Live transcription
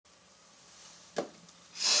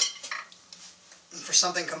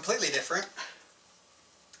something completely different.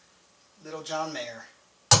 Little John Mayer.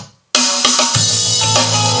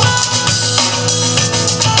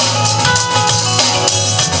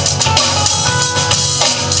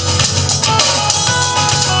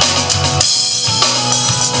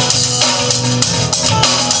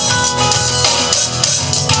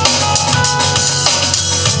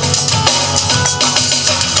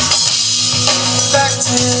 Back to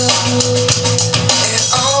you, it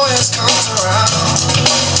always comes around.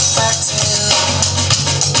 Back to you,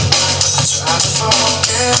 I try to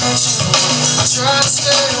forget you, I try to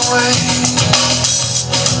stay away,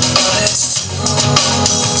 but it's too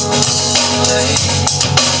late.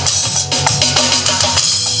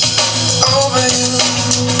 Over you,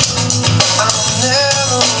 I'm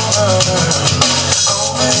never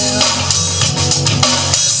over you.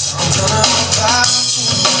 Something about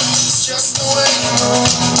you, it's just the way you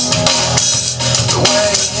move, the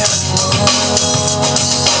way you move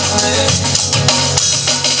me.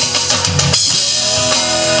 Yeah,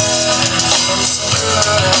 I'm so good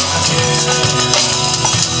at forgetting.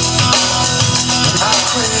 I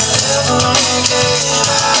quit every game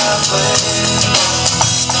I play.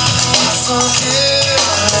 I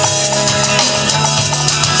forgive it.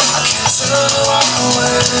 I can't turn and walk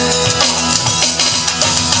away.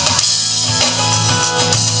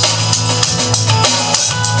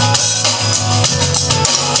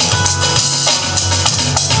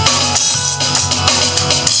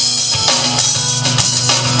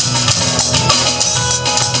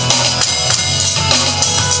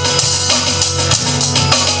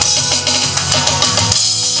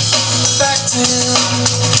 Back to you,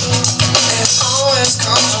 it always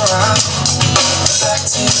comes around. Back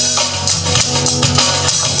to you,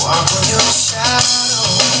 I walk on your shadow,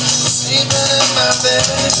 I'm sleeping in my bed,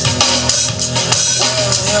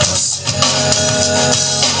 wearing your silhouette.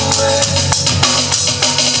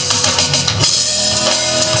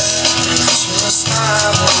 You're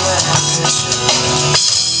smiling at that picture.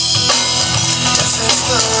 If it's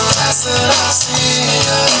the last that I see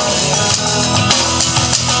of you,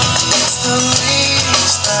 it's the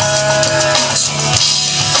least that you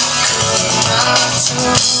could not do.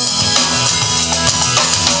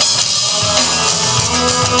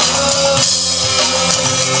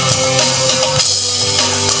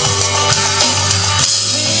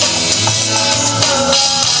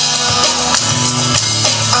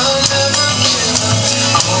 I'll never give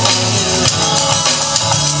up on you.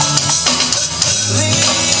 Leave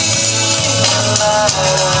a light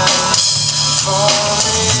for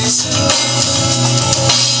me to.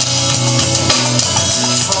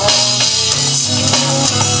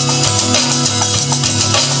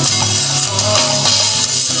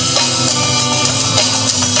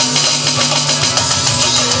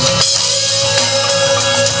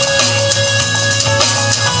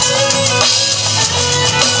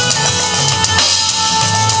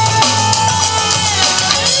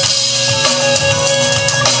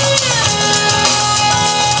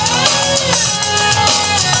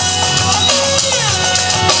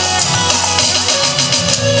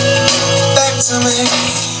 Back to me,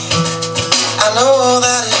 I know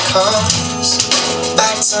that it comes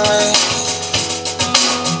back to me.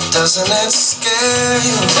 Doesn't it scare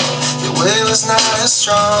you? Your will is not as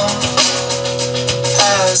strong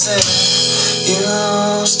as it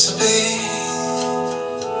used to be.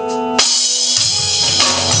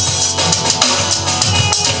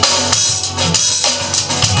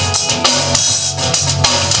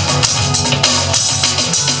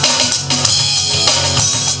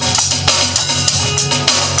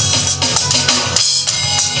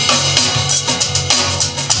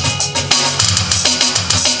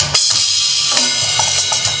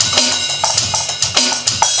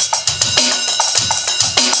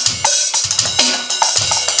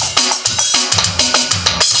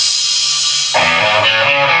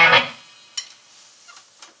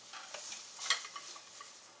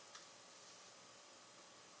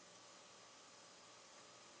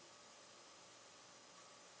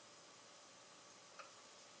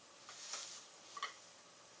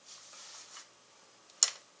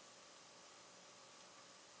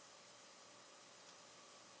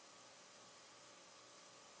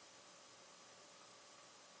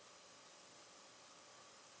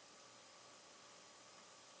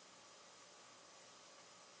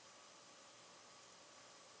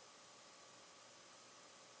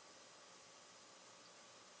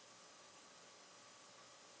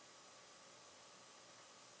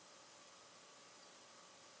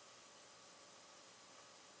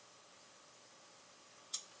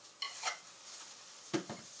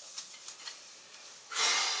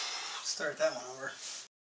 Start that one over.